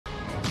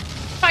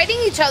Fighting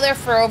each other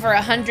for over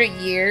 100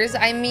 years,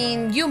 I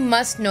mean, you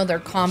must know their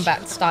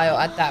combat style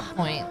at that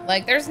point.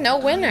 Like, there's no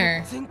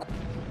winner.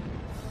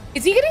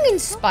 Is he getting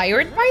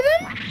inspired by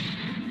them?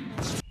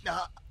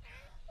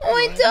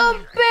 With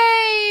a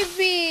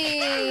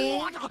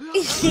baby!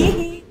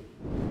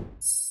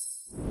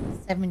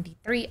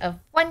 73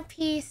 of One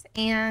Piece,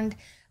 and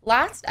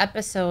last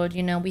episode,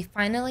 you know, we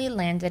finally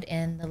landed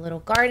in the little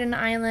garden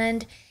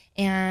island,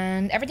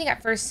 and everything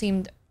at first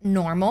seemed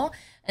normal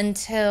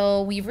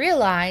until we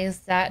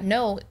realized that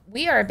no,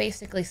 we are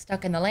basically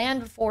stuck in the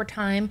land before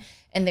time,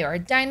 and there are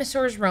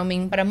dinosaurs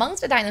roaming. But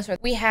amongst the dinosaurs,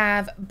 we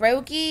have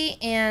Brogy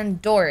and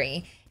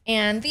Dory,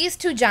 and these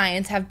two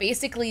giants have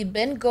basically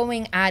been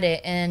going at it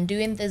and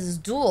doing this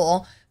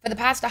duel for the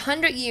past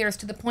 100 years,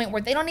 to the point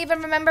where they don't even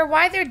remember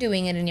why they're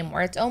doing it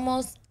anymore. It's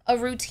almost a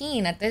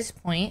routine at this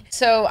point.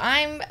 So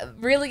I'm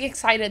really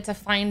excited to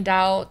find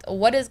out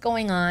what is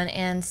going on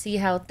and see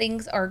how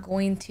things are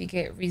going to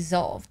get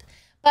resolved.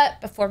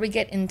 But before we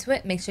get into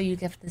it, make sure you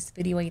give this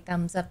video a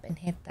thumbs up and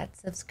hit that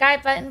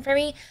subscribe button for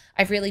me.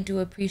 I really do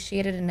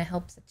appreciate it, and it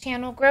helps the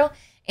channel grow.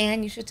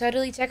 And you should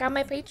totally check out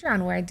my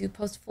Patreon, where I do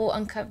post full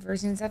uncut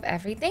versions of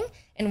everything,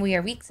 and we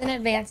are weeks in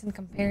advance in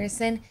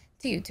comparison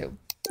to YouTube.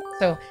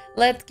 So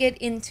let's get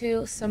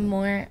into some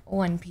more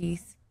One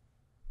Piece.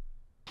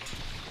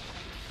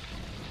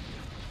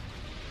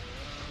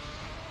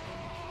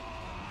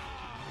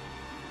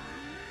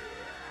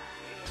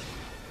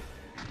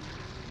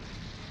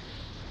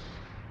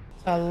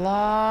 It's a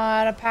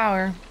lot of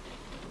power.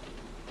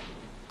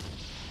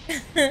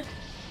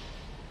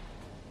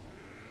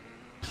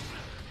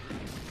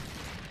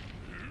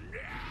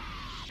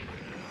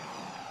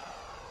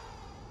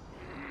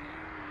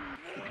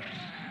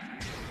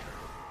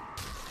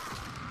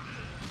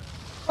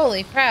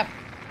 Holy crap.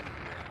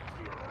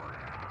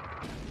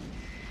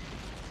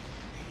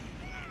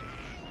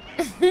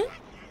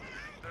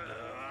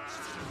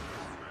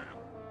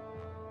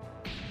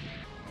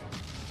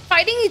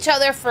 Fighting each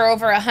other for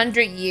over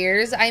 100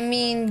 years, I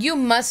mean, you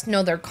must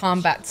know their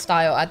combat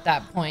style at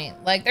that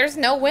point. Like, there's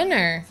no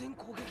winner.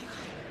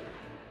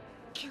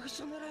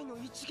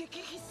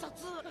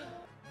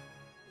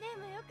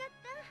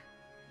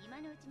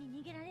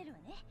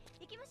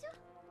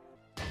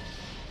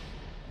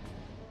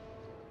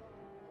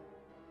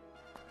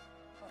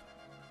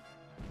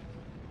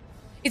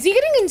 Is he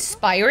getting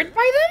inspired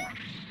by them?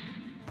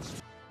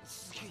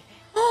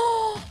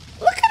 Oh,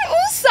 look at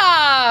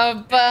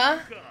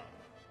Usopp!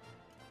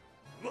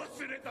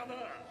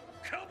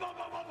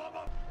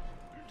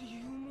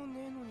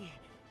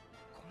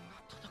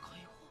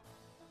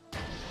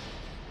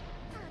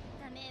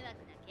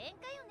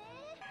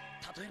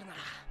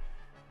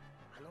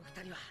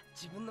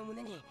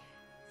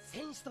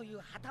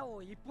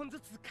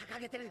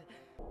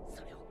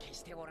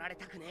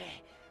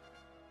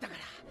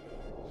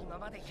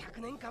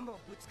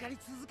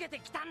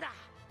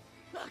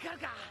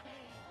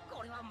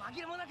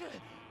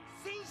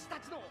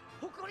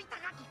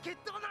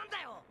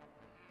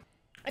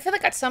 I feel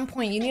like at some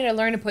point you need to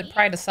learn to put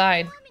pride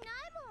aside.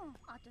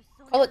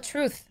 Call it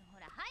truth.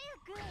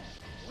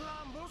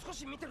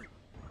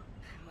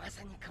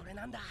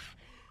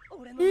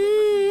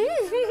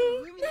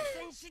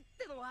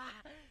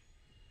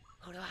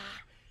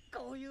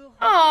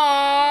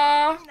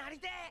 Aww.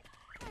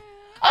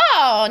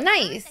 Oh,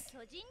 nice.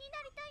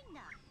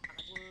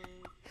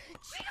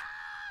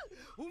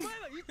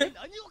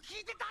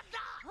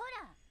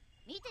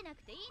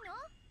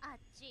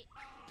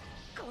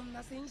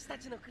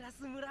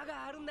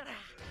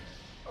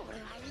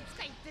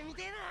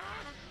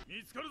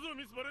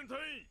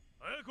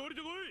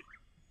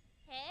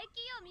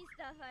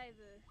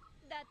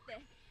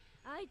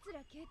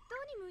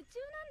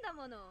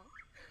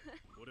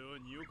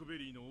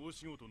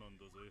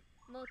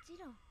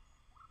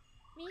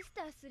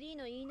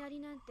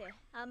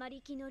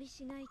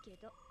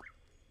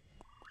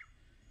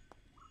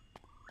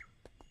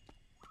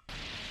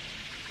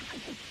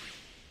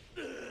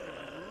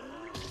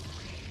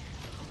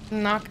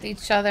 Knocked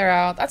each other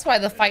out. That's why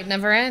the fight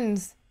never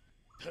ends.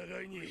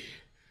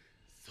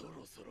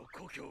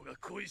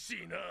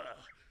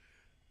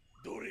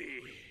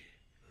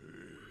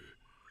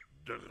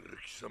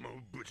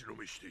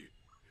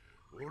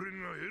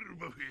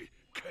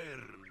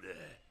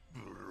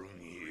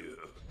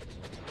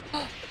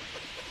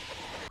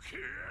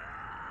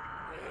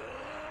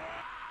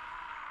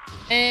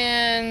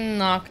 And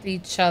knocked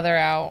each other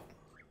out.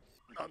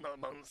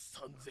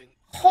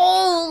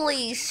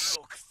 Holy shit.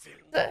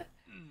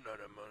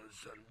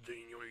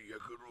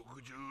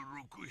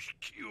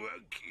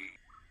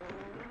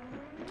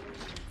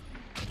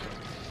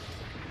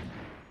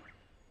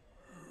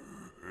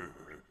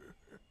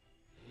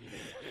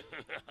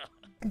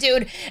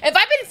 Dude, if I've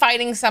been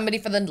fighting somebody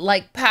for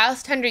the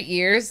past 100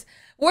 years,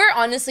 we're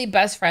honestly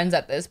best friends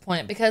at this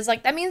point, because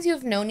that means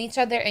you've known each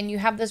other and you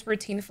have this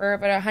routine for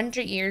about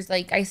 100 years.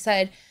 Like I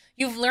said,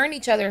 you've learned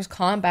each other's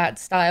combat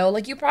style.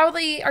 You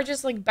probably are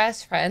just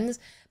best friends,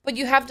 but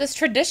you have this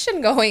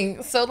tradition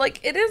going. So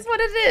it is what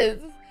it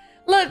is.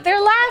 Look,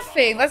 they're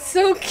laughing. That's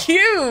so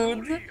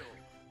cute.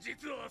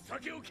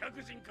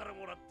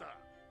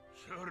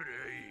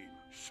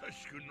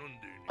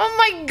 Oh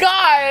my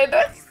god,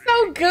 that's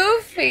so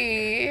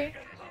goofy.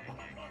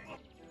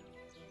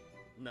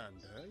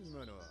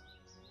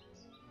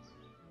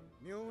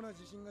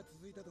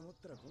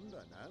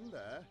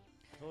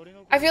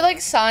 I feel like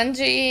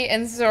Sanji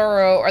and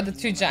Zoro are the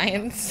two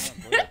giants.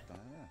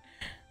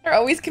 They're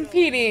always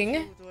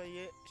competing.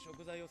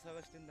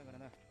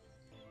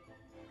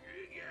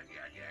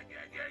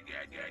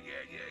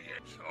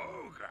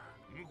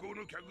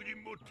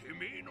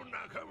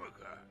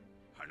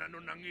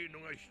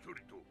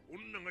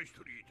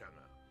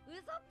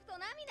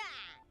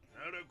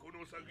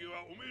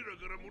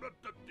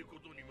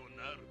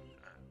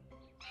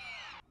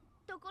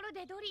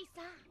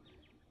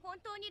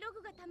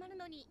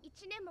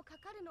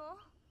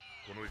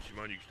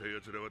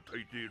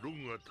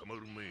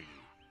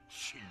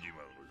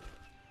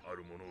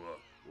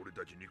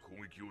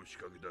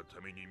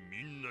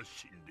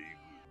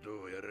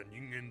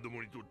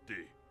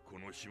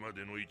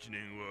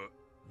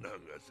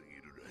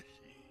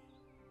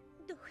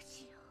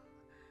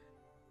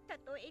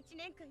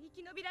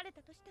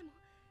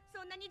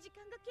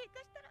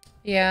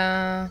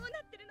 Yeah.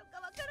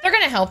 They're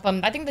gonna help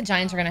him. I think the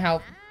giants are gonna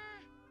help.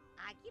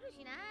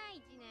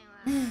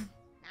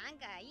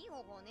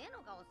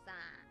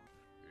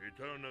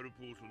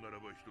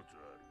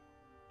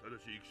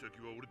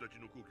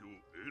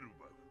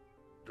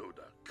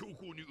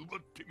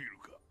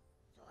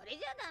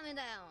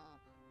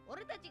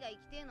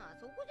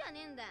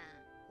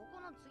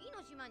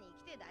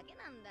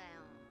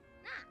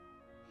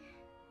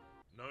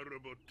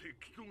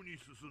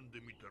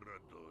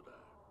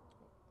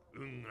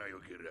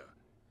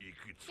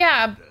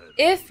 Yeah,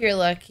 if you're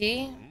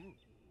lucky.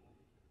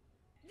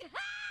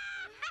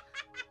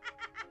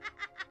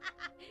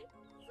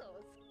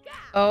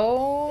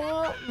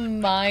 Oh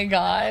my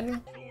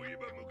god.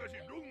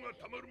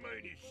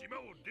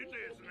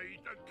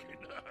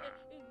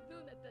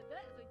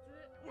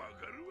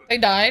 They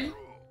died?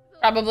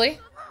 Probably.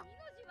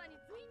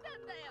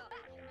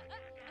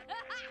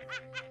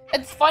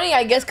 It's funny,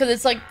 I guess, because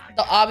it's like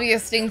the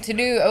obvious thing to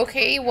do.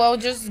 Okay, well,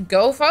 just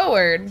go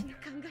forward.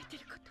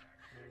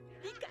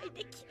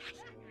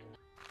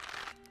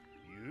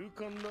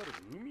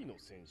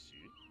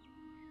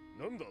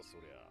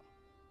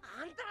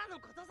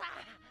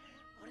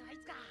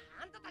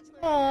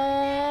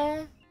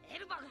 Aww.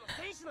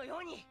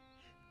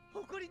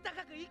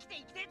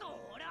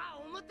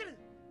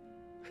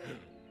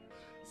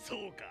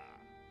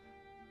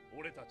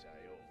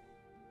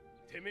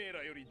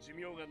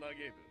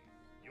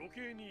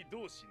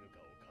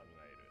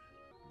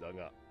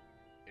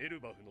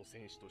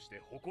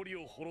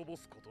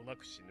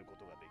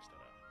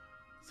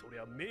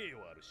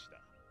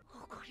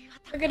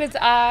 Look at its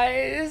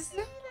eyes.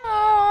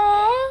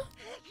 Aww.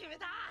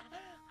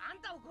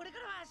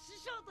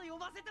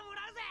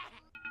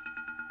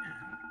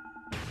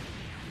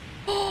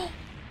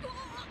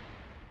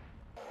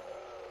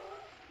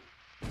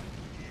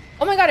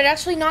 Oh my god, it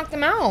actually knocked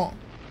him out.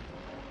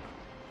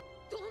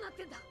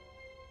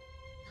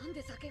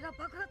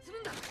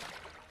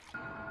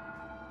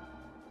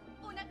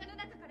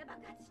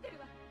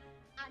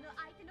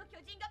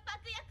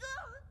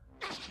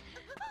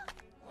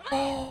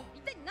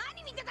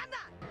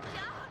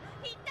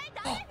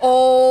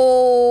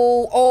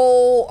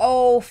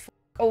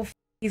 Oh,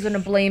 he's gonna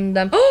blame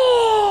them.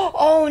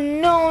 Oh,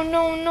 no,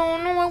 no, no,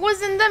 no, it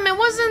wasn't them, it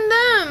wasn't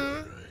them.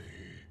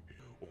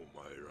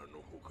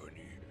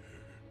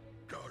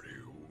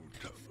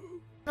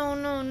 No,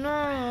 no,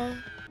 no.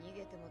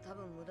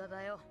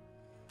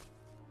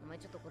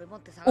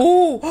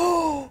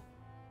 Oh!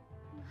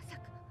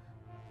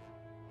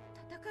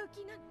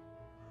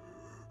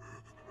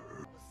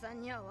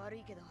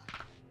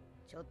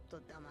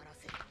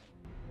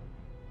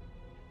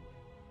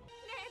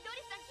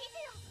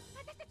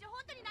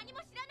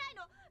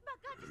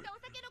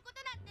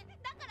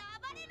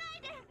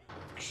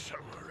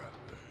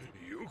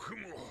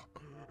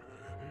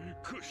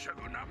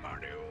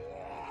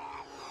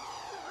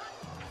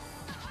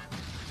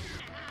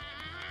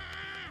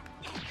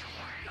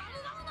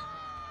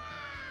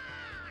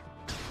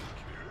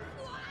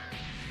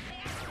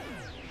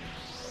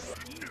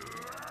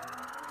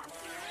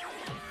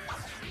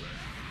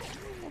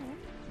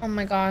 Oh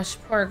my gosh,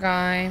 poor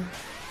guy.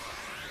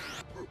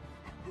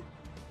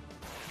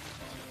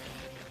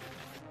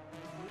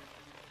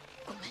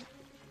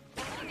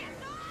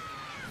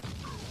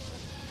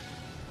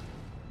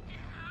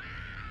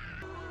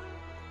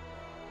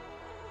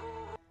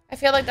 I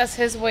feel like that's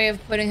his way of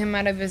putting him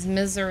out of his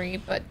misery,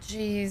 but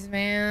jeez,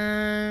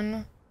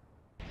 man.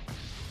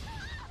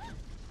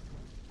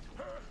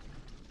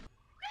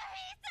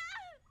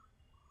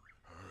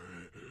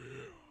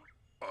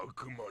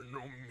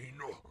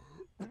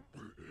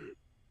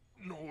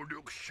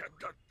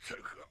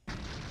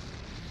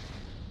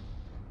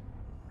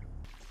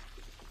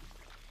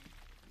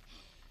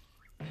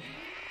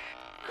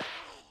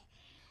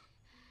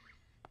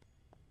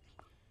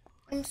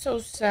 I'm so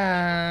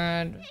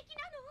sad.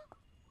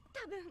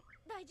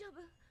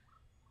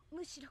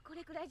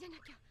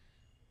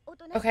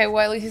 Okay, well,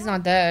 at least he's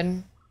not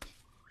dead.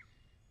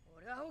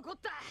 俺は怒っ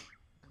た。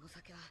あの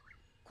酒は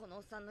このお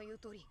っさんの言う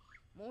通り、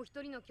もう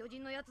一人の巨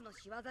人のやつの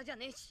仕業じゃ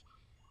ねえし、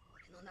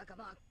俺の仲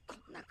間はこ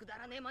んなくだ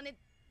らねえ真似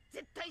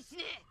絶対し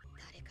ねえ。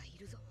誰かい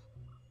るぞ、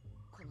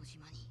この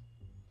島に。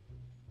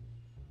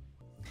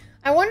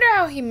I wonder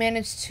how he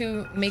managed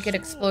to make it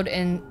explode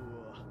in.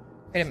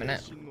 Wait a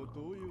minute.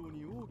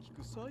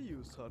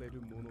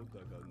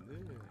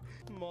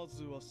 ま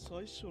ずは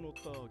最初の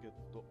ターゲッ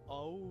ト、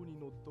青鬼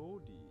のド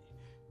リー。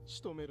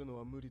仕留めるの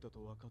は無理だと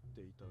分かっ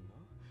ていたが、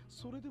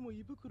それでも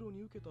胃袋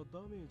に受けたダ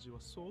メージは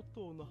相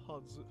当な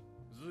はず。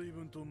随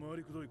分と回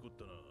りくどいこっ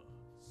たな。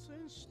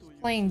戦士という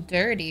Playing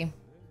dirty.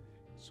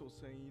 所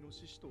詮イノ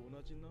シシと同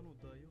じなの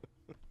だ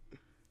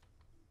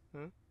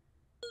よ。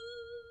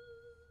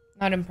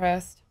Not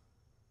impressed.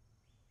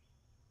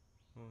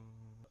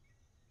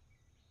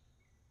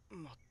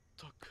 まっ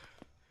たく。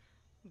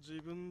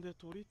自分で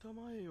取りた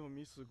まえよ、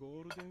ミス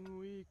ゴールデン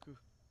ウィーク。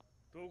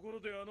ところ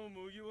であの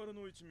麦わら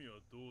の一味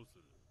はどうす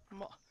る？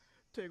ま、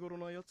手頃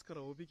なやつか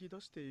らおびき出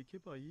していけ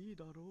ばいい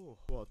だろ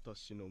う。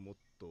私のモッ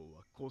トー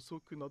は姑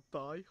息な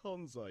大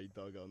犯罪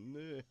だが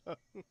ね。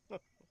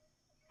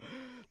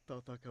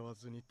戦わ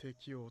ずに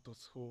敵を落と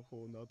す方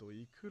法など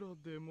いくら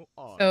でも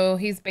ある。So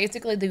he's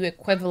basically the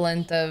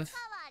equivalent of.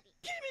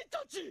 君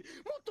たち、も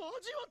っと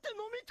味わって飲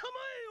みたま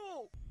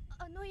えよ。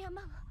あの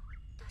山は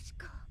確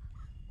か。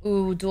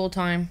Ooh, duel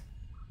time.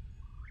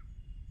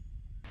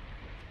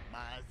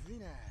 まずい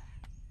な。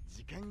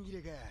時間切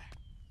れが。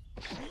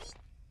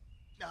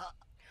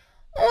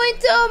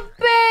Little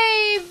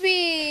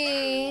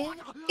baby.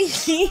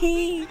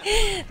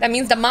 That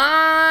means the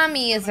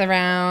mommy is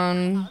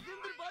around.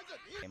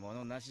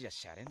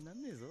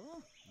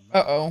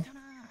 Uh-oh.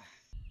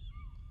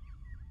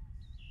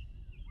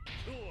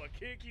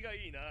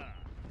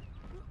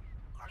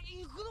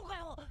 行くのか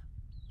よ。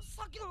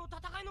さっきの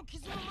戦いの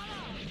傷のまだ。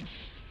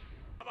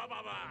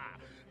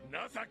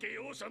情け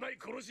容赦ない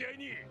殺し合い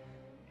に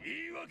言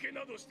い訳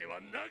などして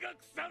は長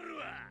く去る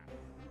わ。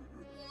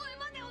おい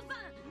待ておっさん。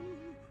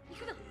行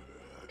くの。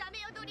ダメ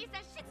よドリーさ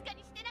ん、静か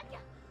にしてなきゃ。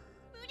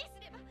無理す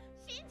れば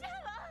死んじゃう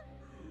わ。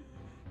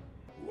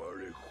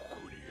我ここ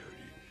にあり、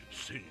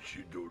戦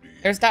士ドリ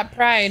ー。 There's that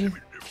pride.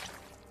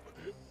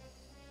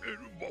 エル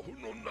バフ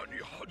の名に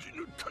恥じ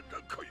ぬ戦い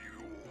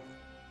を。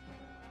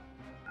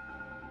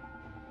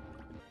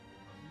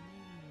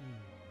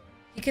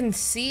You can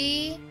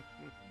see.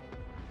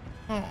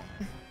 Oh.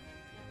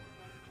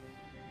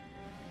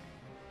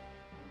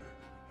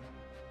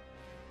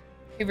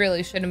 He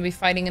really shouldn't be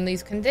fighting in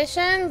these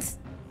conditions.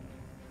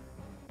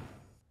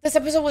 This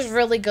episode was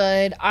really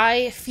good.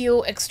 I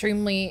feel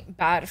extremely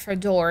bad for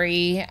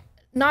Dory.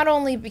 Not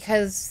only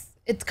because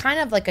it's kind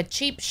of like a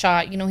cheap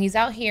shot, you know, he's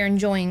out here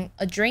enjoying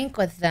a drink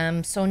with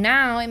them. So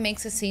now it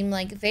makes it seem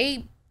like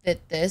they did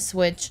this,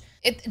 which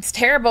it's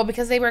terrible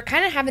because they were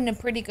kind of having a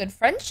pretty good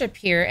friendship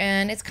here.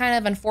 And it's kind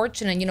of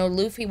unfortunate, you know,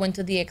 Luffy went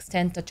to the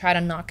extent to try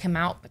to knock him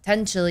out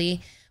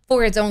potentially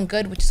for his own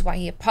good, which is why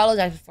he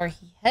apologized before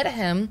he hit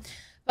him.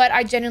 But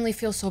I genuinely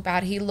feel so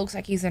bad. He looks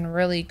like he's in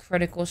really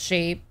critical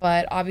shape,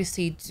 but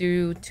obviously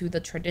due to the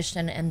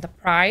tradition and the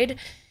pride,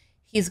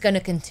 he's going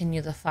to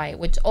continue the fight,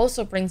 which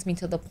also brings me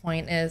to the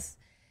point is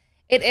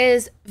it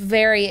is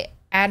very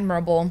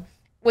admirable,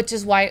 which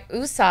is why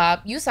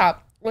Usopp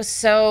was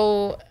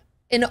so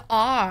in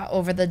awe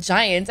over the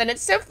giants. And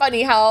it's so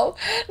funny how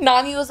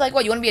Nami was like,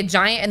 what, you want to be a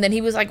giant? And then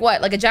he was like,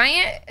 what, like a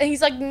giant? And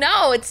he's like,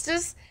 no, it's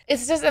just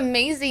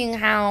amazing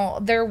how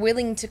they're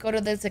willing to go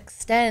to this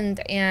extent.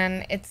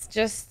 And it's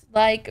just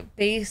like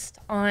based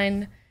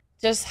on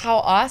just how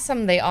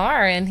awesome they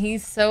are. And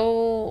he's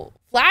so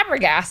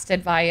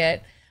flabbergasted by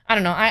it. I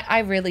don't know. I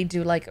really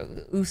do like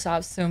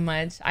Usopp so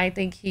much. I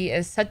think he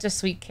is such a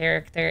sweet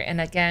character.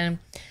 And again,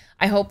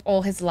 I hope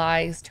all his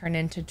lies turn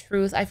into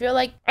truth. I feel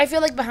like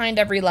behind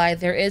every lie,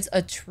 there is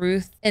a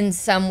truth in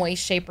some way,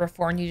 shape, or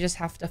form. You just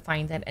have to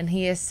find it. And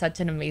he is such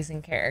an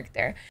amazing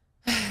character.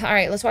 All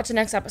right, let's watch the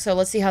next episode.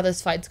 Let's see how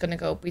this fight's going to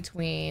go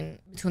between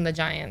the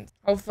giants.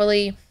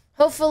 Hopefully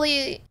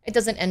it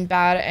doesn't end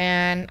bad.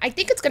 And I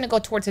think it's going to go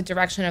towards the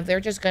direction of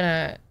they're just going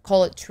to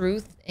call it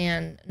truth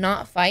and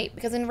not fight.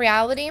 Because in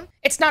reality,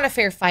 it's not a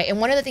fair fight. And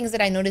one of the things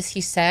that I noticed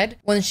he said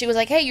when she was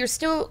like, hey, you're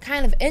still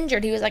kind of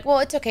injured. He was like, well,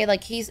 it's okay.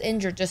 Like, he's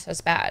injured just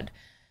as bad.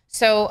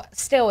 So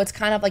still, it's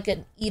kind of like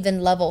an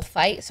even level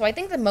fight. So I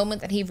think the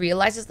moment that he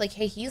realizes, like,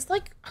 hey, he's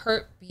like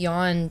hurt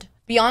beyond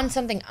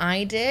something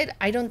I did,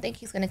 I don't think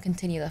he's going to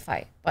continue the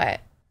fight.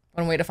 But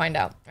one way to find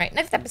out. All right,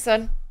 next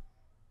episode.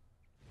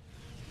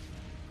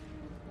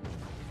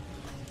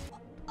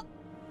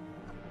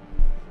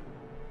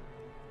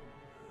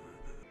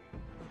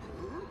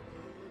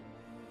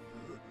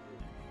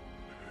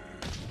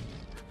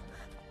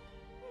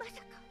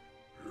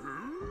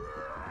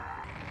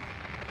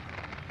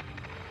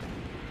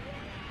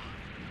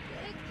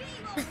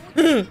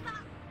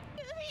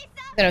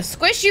 Gonna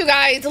squish you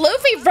guys.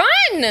 Luffy,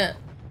 run!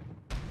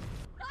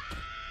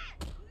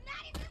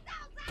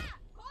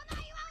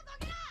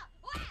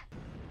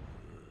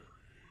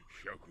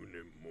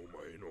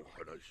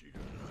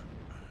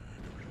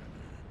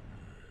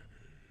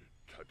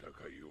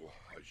 いを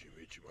始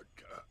めちまっ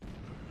た。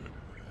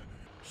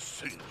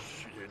戦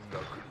士でな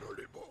くな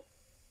れば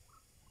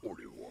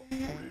俺は俺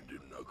で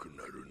なく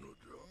なるのだ。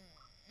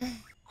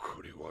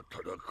これは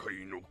戦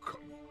いの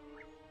神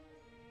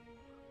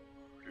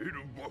エル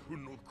バフ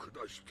の下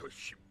した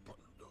審判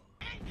だ。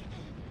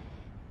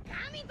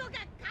神とか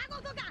加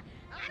護とか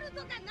ある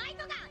とかない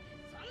とか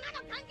そんな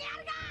の関係あ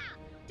るか。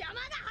邪魔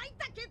が入っ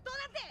た決闘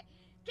なんて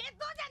決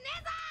闘じゃね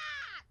えぞ。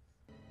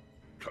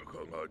た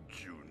かが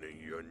10年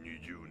や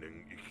20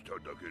年生きた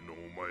だけのお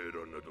前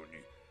らなどに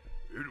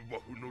エルバ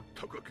フの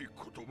高き言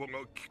葉が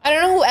聞く。 I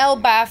don't know who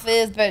Elbaf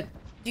is, but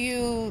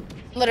you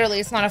literally,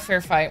 it's not a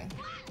fair fight.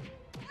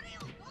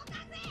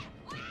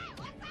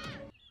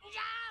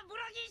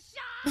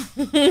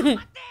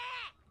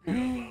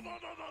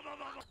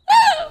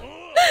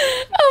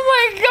 Oh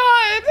my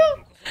god!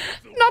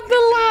 Not the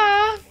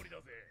laugh!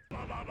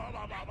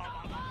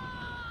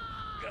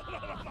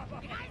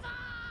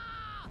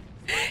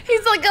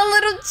 He's like a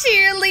little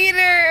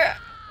cheerleader!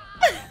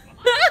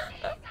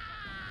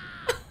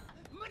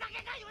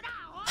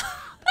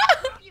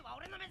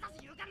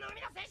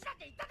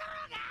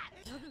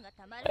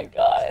 Oh my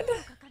god.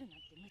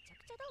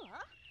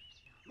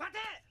 待て、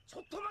ちょ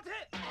っと待て。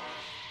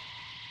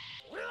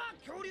俺は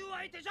恐竜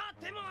相手じゃ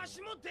手も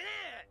足も出ね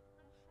え。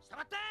した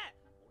がって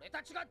俺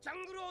たちがジャ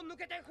ングルを抜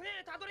けて船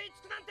へたどり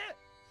着くなんて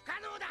不可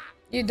能だ。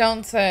 You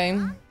don't say.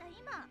 今勇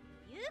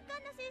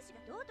敢な戦士が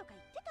どうとか言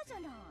ってたじ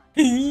ゃな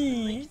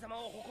い。貴様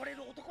を誇れ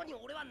る男に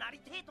俺はなり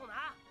てえと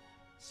な。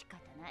仕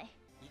方ない。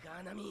イガ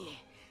ーナミ、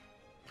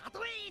たと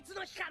えいつ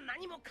の日か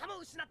何もかも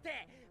失っ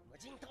て無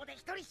人島で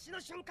一人死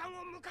の瞬間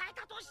を迎え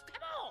たとして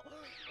も、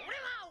俺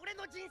は俺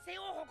の人生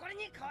を誇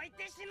りにこう言っ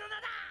て死ぬの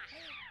だ。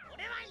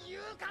俺は勇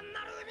敢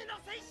なる海の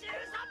戦士ウ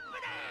ソップ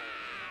だ。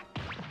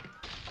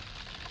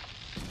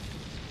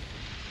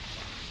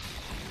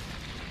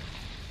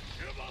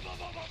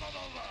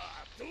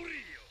ドリー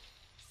よ、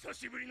久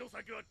しぶりの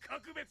酒は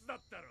格別だっ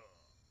たろ。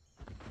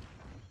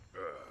あ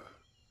あ、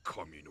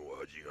神の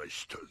味が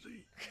したぜ。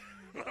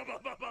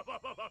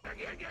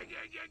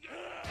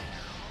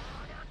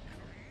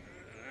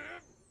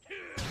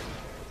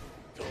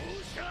どう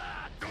し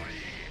たドリ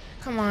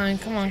ー。 Come on,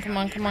 come on, come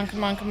on, come on,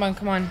 come on, come on,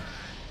 come on.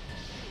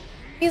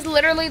 He's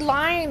literally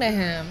lying to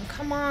him.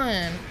 Come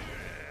on.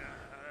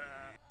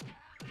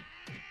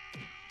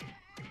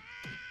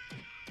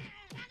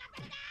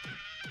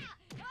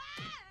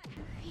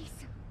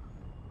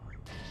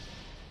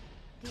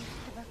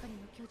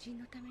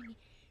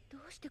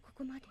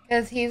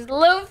 Because he's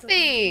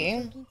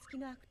Luffy.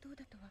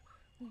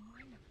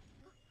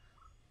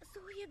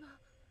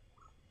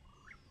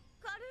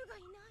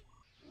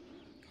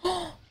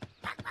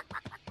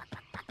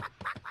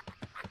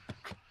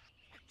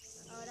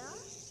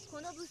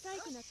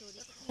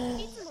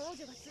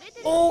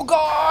 Oh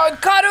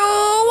god,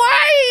 Karu,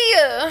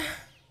 why?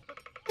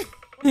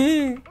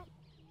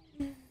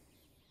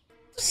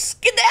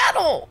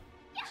 Skedaddle.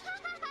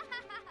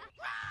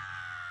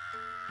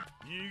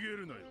 逃げ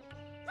るなよ。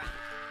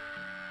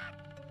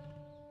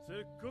せ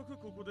っかく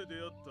ここで出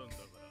会ったんだ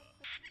か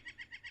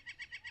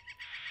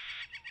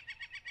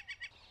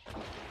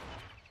ら。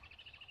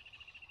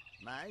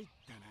参っ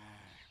た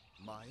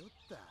な。迷っ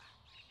た。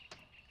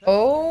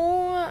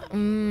Oh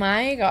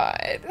my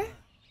god.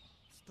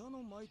 ツタ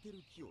の巻いて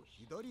る木を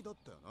左だっ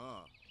たよ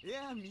な。い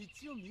や、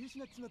道を見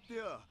失っちまって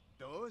よ。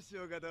どうし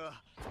ようかと。お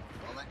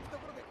前、と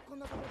ころでこん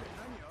なところで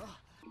何を。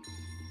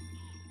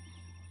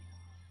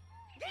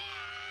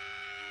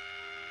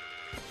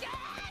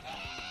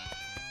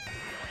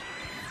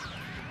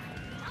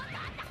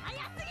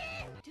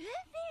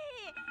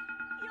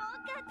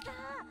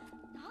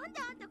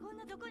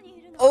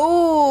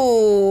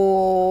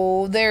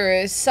Oh, there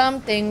is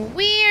something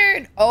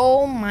weird.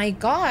 Oh my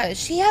gosh.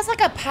 She has like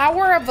a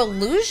power of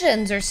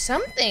illusions or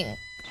something.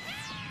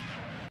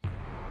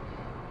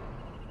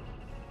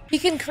 He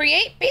can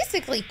create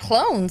basically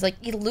clones, like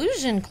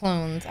illusion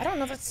clones. I don't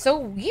know, that's so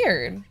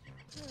weird.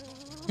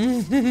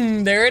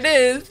 There it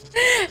is.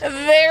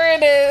 There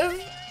it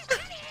is.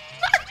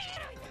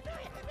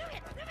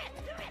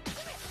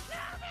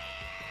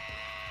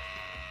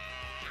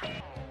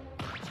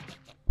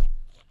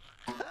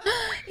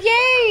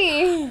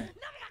 Yay!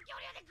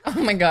 Oh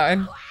my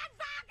god.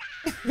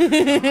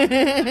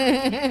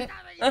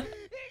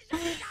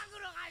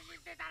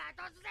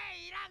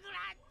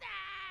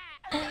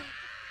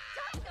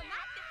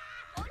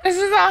 This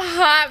is a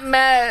hot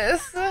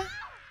mess.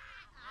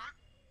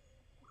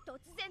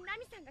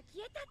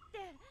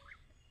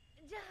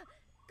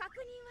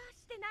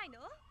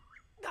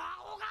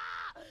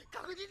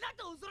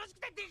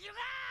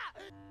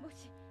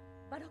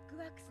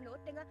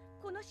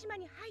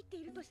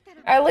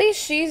 At least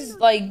she's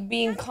like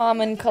being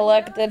calm and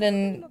collected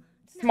and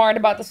smart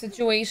about the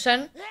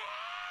situation.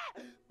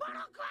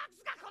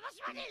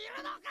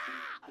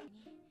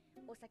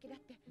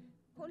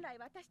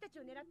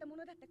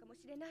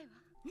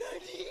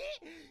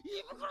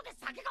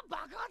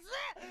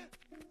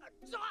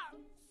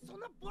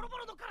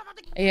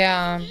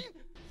 Yeah.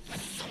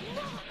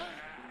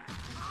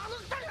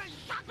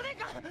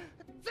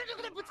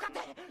 って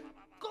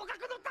互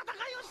角の戦い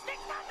をしてき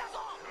たんだぞ。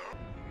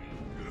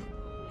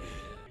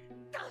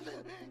多分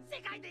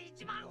世界で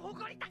一番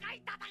誇り高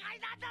い戦い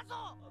なんだ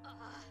ぞ。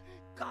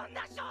こん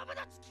な勝負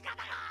のつき方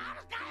があ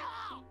るかよ。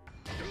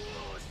ど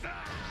うした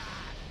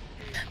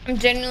I'm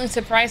genuinely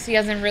surprised he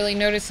hasn't really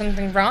noticed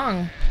something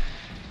wrong.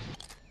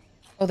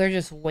 Oh, they're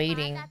just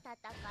waiting.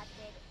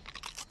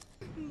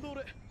 ど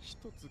れ一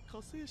つ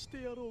加勢して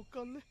やろう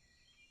かね。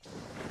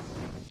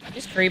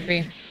 He's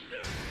creepy.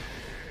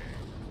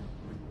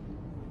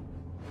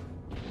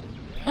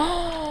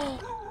 Oh.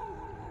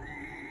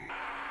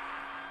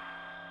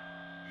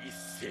 一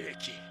世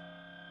紀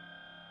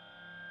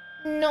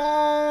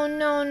No,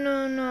 no,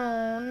 no,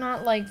 no.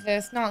 Not like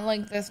this. Not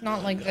like this.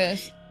 Not like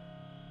this.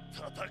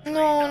 No,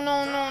 no,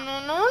 no, no, no, no,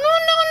 no, no.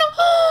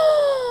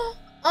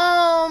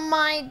 Oh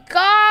my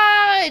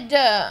god.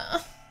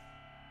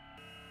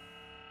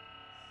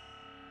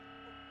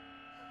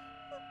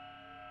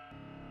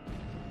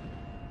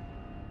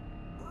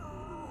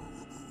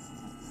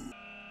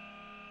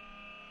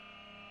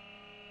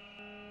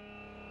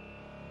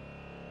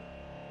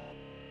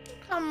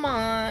 Come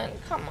on,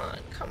 come on,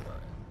 come on.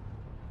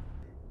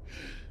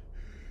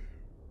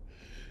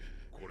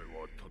 これ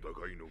は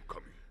戦いの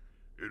神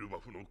エルバ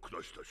フの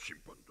下した審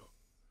判だ。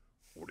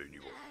俺に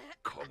は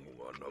過去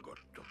がなかっ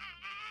た。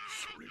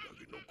それだ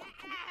けのこ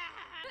と。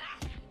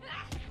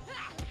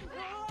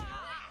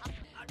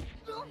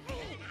ルフ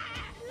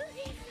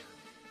ィ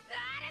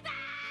誰だ。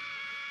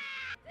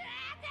出て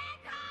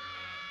こ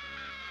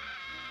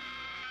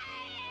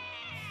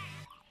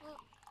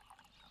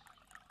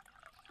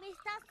い。ミス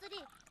ター3、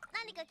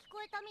何か聞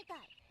こえたみた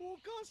い。お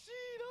かしい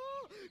な。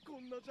こ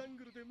んなジャン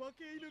グルで負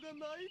け犬が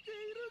泣いてい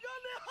るが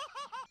ね。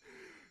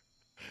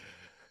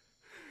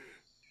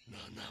7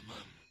万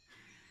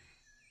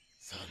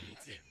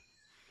3000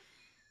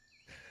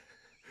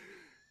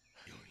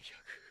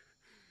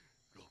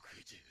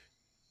 460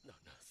 7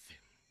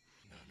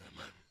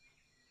万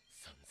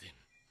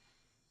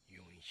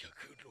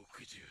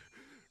3466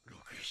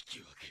引き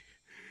分け。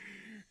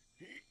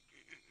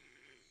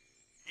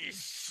一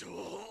生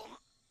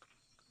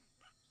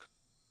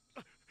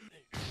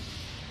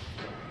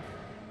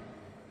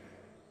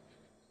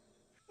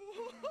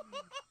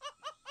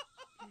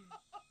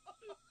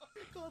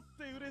勝っ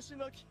て嬉し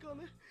泣きか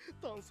ね。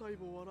単細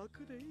胞は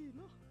楽でいい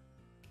な。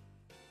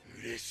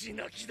嬉し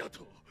泣きだ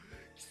と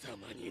貴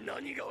様に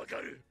何がわか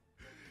る。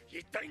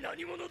一体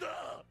何者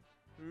だ。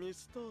ミ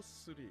スター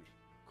3、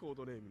コー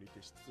ドネームに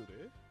て失礼。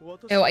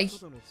 Ew, I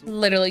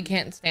literally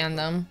can't stand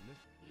them.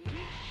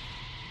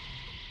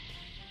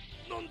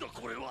 なんだ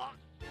これは。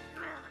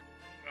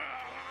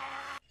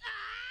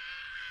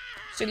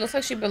 She looks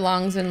like she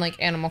belongs in like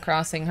Animal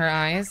Crossing, her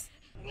eyes.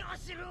 よ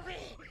しルフィ、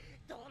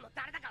どの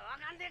誰だかわ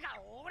かんねえ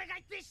が俺が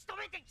行って仕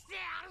留めてきて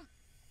やる。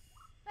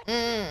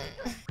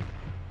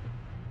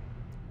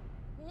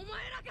お前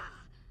ら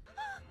か。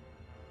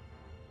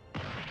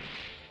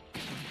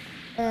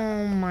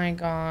 Oh my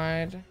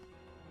god.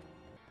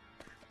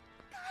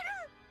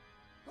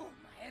 お前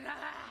ら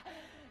なぜ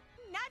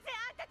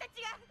あんたた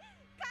ちがカ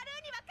ル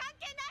ーには関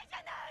係ないじ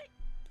ゃない。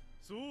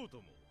そうと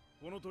も、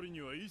この鳥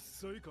には一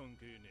切関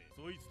係ねえ。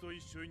そいつと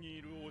一緒に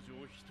いる王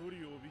女を一人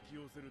おびき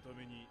寄せるた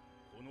めに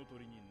この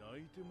鳥に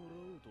泣いてもら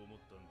おうと思っ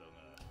たんだが。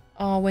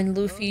 Oh, when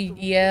Luffy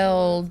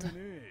yelled. 一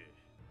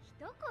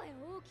声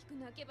大きく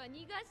泣けば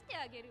逃がして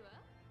あげるわ。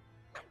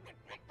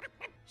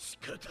仕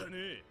方ね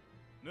え。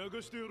泣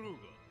かしてやろう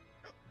か。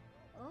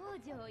王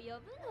女を呼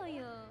ぶの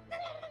よ。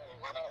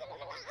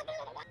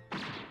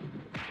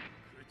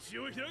口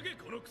を開け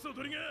このクソ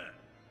鳥が。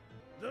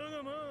だ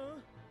がまあ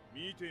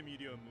見てみ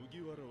りゃ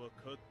麦わらは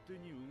勝手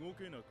に動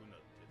けなくな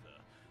って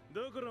た。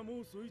だからも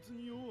うそいつ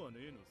に用は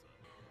ねえのさ。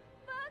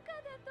バカ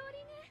だ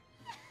鳥ね。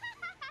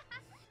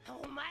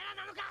お前ら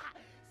なのか。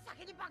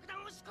先に爆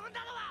弾を仕込ん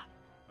だのは。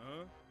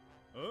あ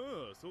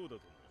あ、そうだ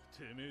とも。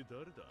てめえ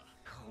誰だ。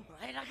お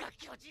前らが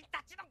巨人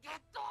たちの決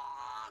闘。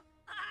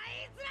あ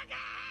いつらが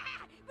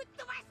ぶっ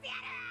飛ばしてやる。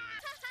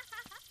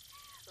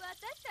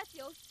私た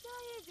ちオフィサー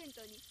エージェン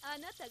トにあ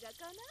なたが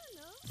かなう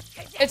の。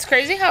 It's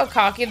crazy how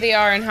cocky they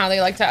are and how they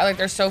like to act like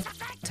they're so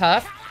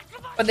tough.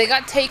 But they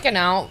got taken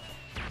out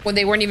when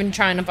they weren't even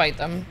trying to fight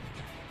them.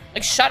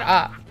 Like, shut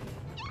up.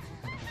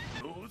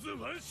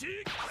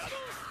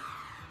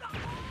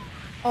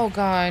 Oh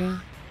god.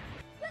 1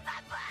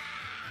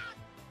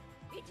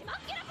万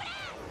キロプレ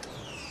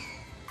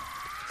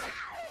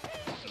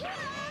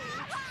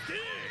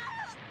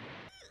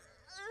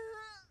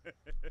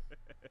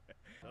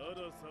た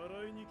ださら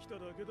いに来た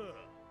だけだ。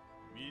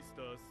ミス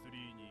ター3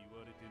に言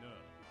われてな。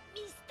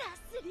ミスター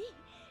3、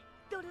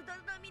ドロドロ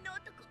の身の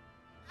男、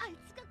あい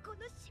つがこ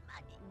の島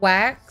に。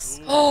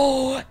 Wax?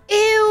 Oh,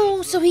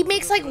 ew! So he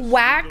makes like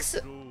wax?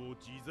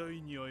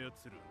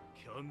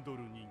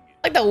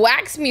 Like the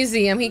wax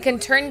museum, he can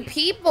turn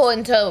people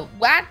into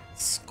wax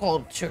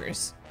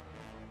sculptures.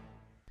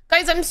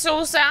 Guys, I'm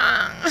so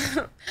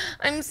sad.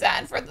 I'm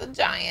sad for the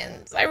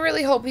Giants. I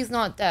really hope he's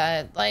not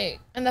dead. Like,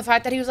 and the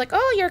fact that he was like,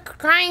 oh, you're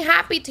crying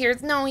happy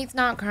tears. No, he's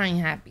not crying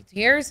happy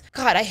tears.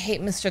 God, I hate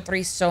Mr.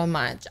 3 so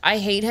much. I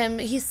hate him.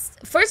 He's,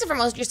 first and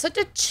foremost, you're such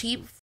a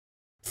cheap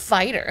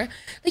fighter.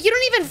 Like, you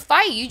don't even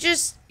fight.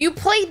 You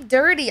play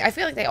dirty. I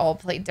feel like they all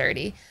play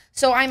dirty.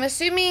 So I'm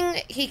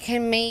assuming he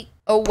can make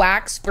a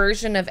wax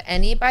version of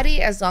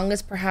anybody as long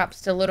as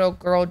perhaps the little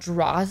girl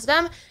draws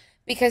them.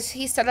 Because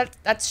he said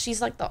that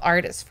she's like the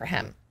artist for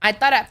him. I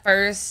thought at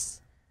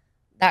first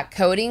that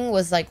coating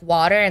was like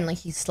water and like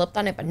he slipped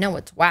on it, but no,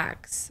 it's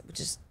wax, which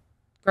is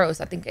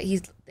gross. I think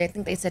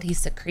they said he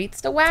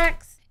secretes the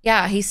wax.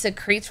 Yeah, he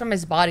secretes from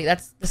his body.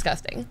 That's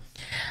disgusting.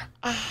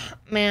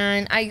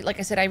 Man, like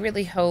I said, I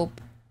really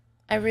hope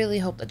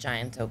the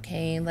Giants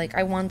okay. Like,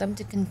 I want them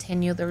to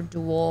continue their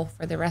duel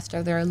for the rest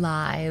of their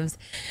lives,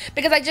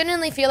 because I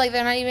genuinely feel like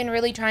they're not even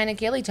really trying to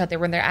kill each other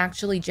when they're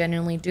actually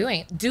genuinely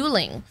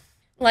dueling.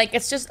 Like,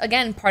 it's just,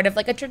 again, part of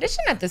like a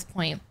tradition at this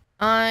point.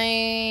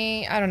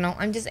 I don't know.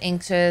 I'm just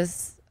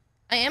anxious.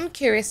 I am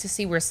curious to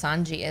see where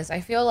Sanji is.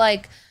 I feel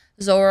like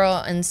Zoro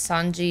and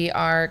Sanji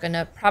are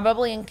gonna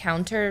probably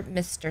encounter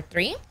Mr.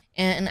 3.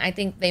 And I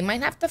think they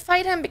might have to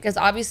fight him because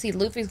obviously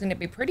Luffy's gonna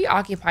be pretty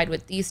occupied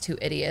with these two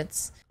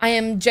idiots. I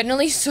am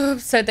genuinely so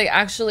upset they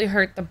actually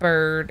hurt the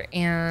bird,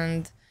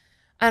 and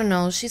I don't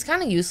know, she's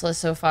kind of useless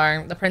so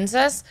far. The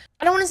princess,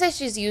 I don't want to say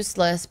she's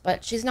useless,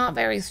 but she's not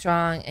very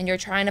strong, and you're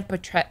trying to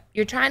protect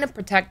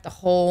the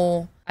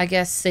whole, I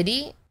guess,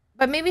 city,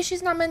 but maybe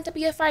she's not meant to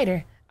be a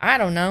fighter. I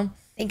don't know.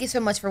 Thank you so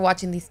much for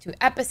watching these 2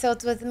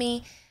 episodes with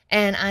me,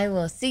 and I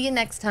will see you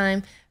next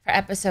time for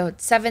episode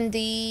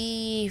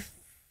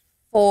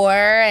 74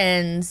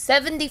 and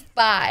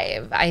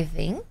 75, I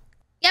think.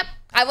 Yep,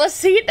 I will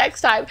see you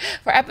next time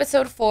for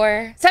episode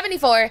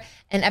 74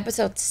 and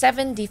episode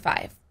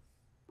 75.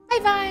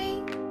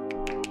 Bye-bye.